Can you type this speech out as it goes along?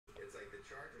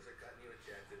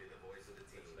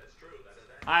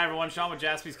Hi everyone, Sean with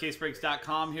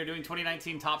JaspysCaseBreaks.com here doing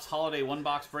 2019 Topps Holiday One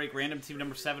Box Break Random Team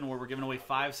number 7 where we're giving away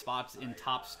 5 spots in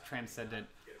Topps Transcendent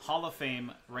Hall of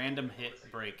Fame Random Hit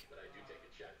Break.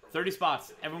 30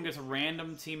 spots. Everyone gets a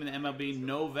random team in the MLB,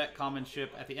 no vet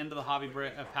commonship. At the end of the hobby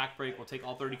break, pack break, we'll take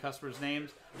all 30 customers'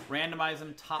 names, randomize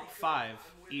them, top 5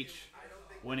 each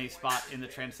win a spot in the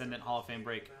Transcendent Hall of Fame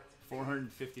break.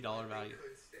 $450 value.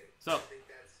 So,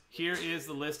 here is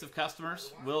the list of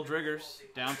customers. Will Driggers,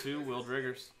 down to Will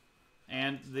Driggers.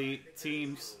 And the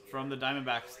teams from the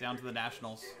Diamondbacks down to the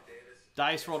Nationals.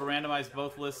 Dice roll to randomize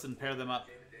both lists and pair them up.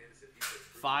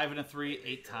 5 and a 3,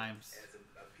 8 times.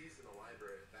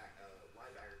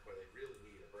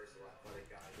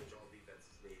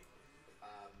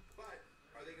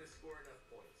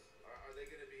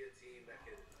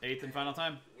 Eighth and final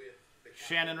time.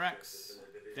 Shannon Rex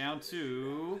down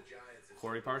to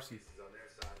Corey Parson.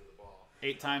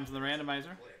 8 times in the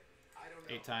randomizer.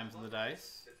 8 times in the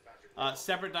dice.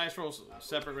 Separate dice rolls,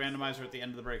 separate randomizer at the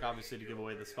end of the break, obviously, to give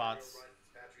away the spots.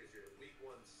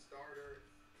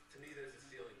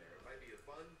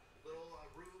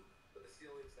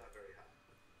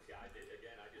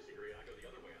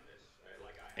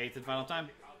 Eighth and final time.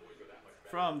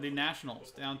 From the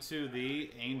Nationals down to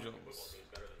the Angels.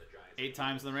 8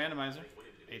 times in the randomizer.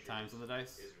 8 times in the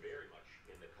dice.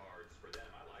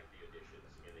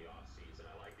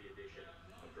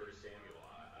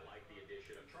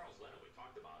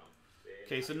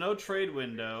 Okay, so no trade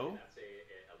window,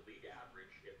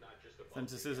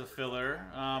 since this is a filler.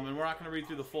 And we're not going to read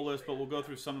through the full list, but we'll go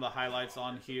through some of the highlights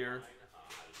on here.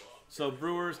 So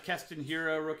Brewers, Keston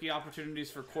Hiura, rookie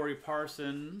opportunities for Corey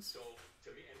Parsons.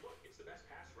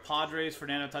 Padres,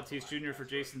 Fernando Tatis Jr. for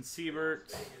Jason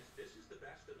Siebert.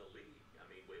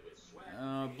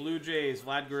 Blue Jays,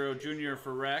 Vlad Guerrero Jr.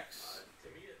 for Rex.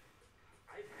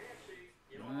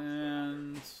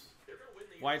 And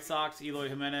White Sox, Eloy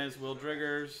Jimenez, Will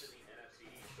Driggers.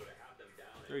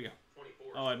 There you go.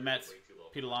 Oh, and Mets,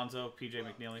 Pete Alonso, PJ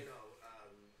McNeely.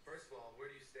 First of all, where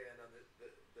do you stand on the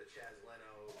Chaz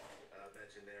Leno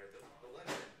mention there? The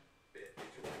Letterman bit.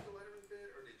 Did you like the Letterman bit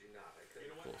or did you not?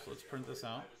 Cool, so let's print this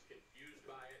out. I was confused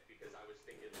by it because I was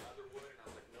thinking Leatherwood, and I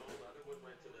was like, no, Leatherwood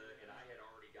went to and I had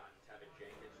already gotten Tevin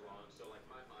Jenkins wrong, so like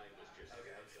my mind was just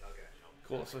okay.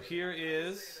 Cool, so here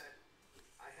is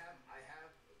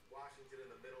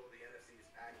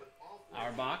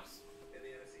our box.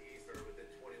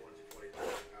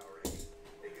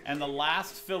 And the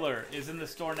last filler is in the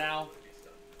store now.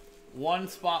 One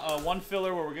spot, one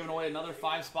filler where we're giving away another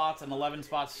 5 spots and 11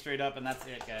 spots straight up, and that's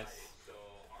it, guys.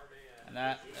 And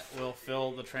that will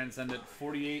fill the Transcendent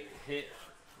 48 hit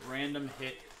random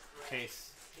hit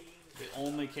case. The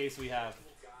only case we have.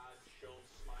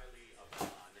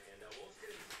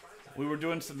 We were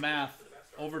doing some math.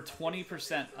 Over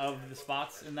 20% of the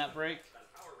spots in that break,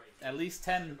 at least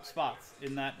 10 spots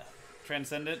in that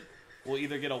Transcendent, will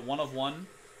either get a 1 of 1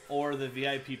 or the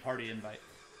VIP party invite.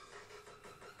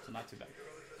 So not too bad.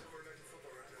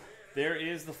 There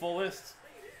is the full list.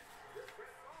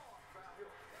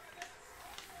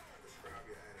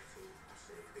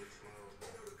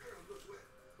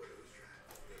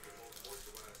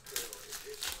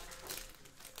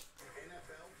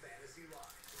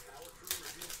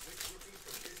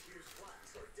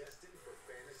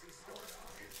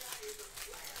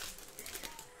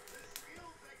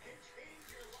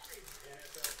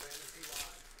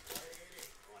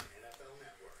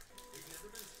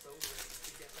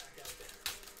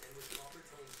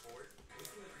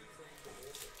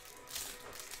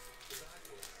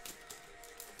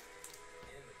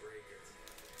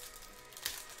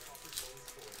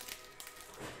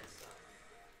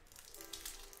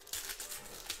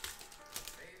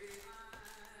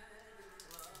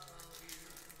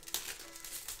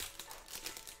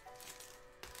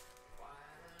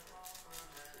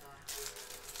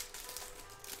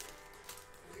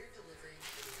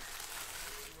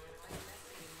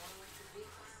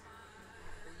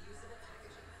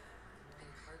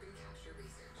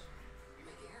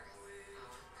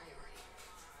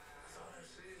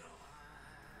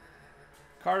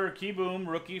 Carter Keyboom,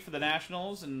 rookie for the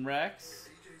Nationals and Rex,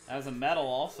 as a medal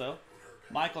also.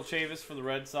 Michael Chavis for the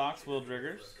Red Sox, Will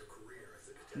Driggers.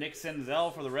 Nick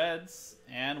Senzel for the Reds,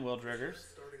 and Will Driggers.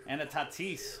 And a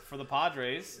Tatis for the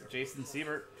Padres, Jason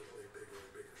Siebert.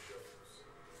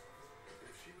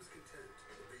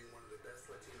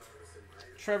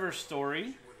 Trevor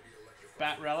Story,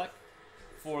 Bat Relic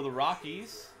for the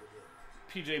Rockies,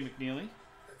 PJ McNeely.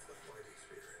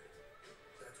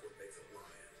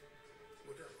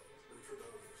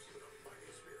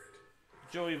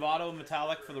 Joey Votto,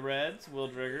 Metallic for the Reds, Will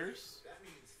Driggers.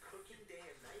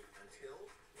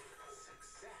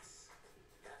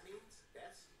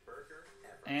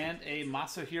 And a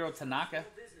Masahiro Tanaka.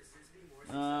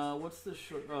 What's the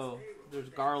short? Oh, there's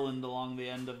Garland along the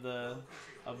end of the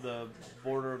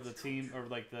border of the team, or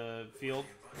like the field.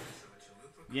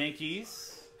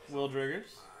 Yankees, Will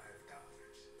Driggers.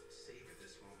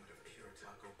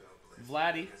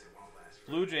 Vladdy,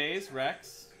 Blue Jays,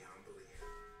 Rex.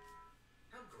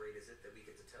 How great is it that we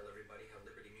get to tell everybody how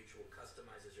Liberty Mutual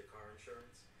customizes your car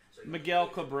insurance? So Miguel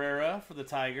Cabrera for the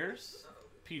Tigers.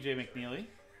 PJ McNeely.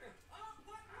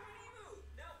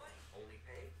 only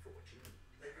pay for what you need.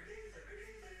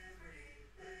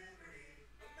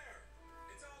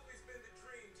 It's always been the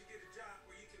dream to get a job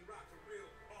where you can rock a real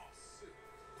boss suit.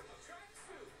 A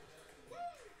tracksuit. Woo!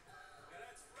 Now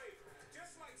that's flavor.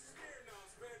 Just like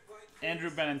Smirnoff's red, white,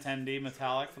 Andrew Benintendi,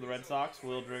 metallic for the Red Sox.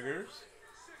 Will Driggers.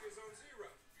 sugars on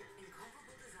zero.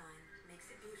 Incomparable design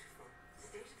makes it beautiful.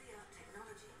 State-of-the-art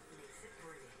technology makes it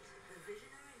brilliant. The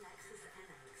visionary Lexus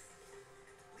NX.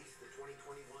 Lease the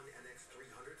 2021 NX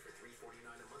 300 for $349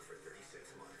 a month for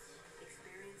 36 months.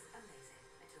 Experience amazing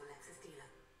at your Lexus dealer.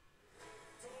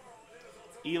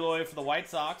 Eloy for the White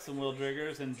Sox and Will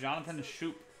Driggers. And Jonathan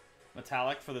Shoup,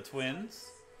 metallic for the Twins.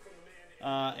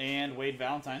 And Wade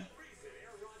Valentine.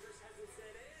 Aaron Rodgers hasn't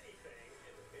said anything,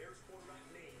 and the Bears quarterback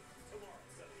named tomorrow,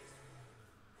 Southeast.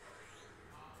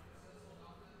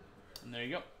 And there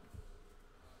you go.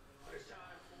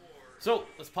 So,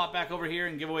 let's pop back over here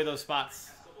and give away those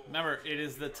spots. Remember, it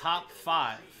is the top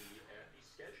 5.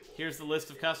 Here's the list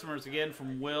of customers again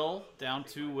from Will down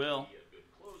to Will.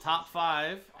 Top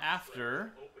 5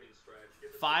 after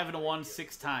 5 and a 1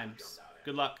 6 times.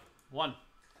 Good luck. 1,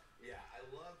 Yeah,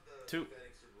 I love the 2,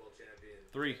 defending Super Bowl champion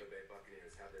 3, Tampa Bay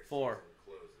Buccaneers have their 4, season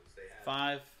closes. They have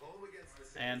 5, home against the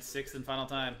Saints. and 6th and final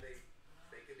time.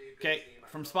 They could be a good Okay, team.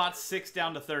 from spots 6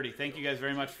 down to 30. Thank you guys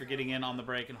very much for getting in on the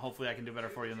break, and hopefully I can do better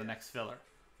for you in the next filler.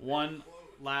 One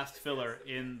last filler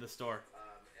in the store.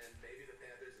 And maybe the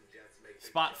Panthers and Jets make big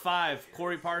Spot 5,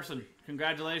 Corey Parson.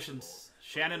 Congratulations.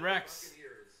 Shannon Rex,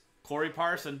 years. Corey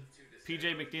Parson,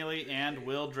 PJ McNeely, and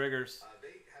Will Driggers. They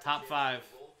have Top 5.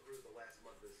 roll through the last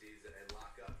month of the season and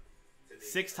lock up to me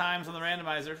 6 times on the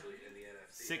randomizer. in the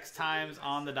NFC. 6 times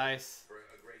on the dice. For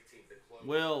a great team to close.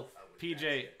 Will,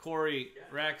 PJ, Corey,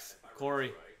 Rex,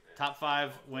 Corey. Top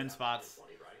 5 win spots.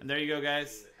 And there you go,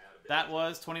 guys. That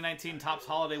was 2019 Topps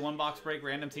Holiday One Box Break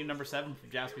Random Team number 7 from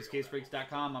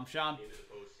JaspysCaseBreaks.com. I'm Sean.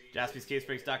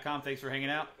 JaspysCaseBreaks.com. Thanks for hanging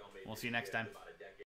out. We'll see you next time.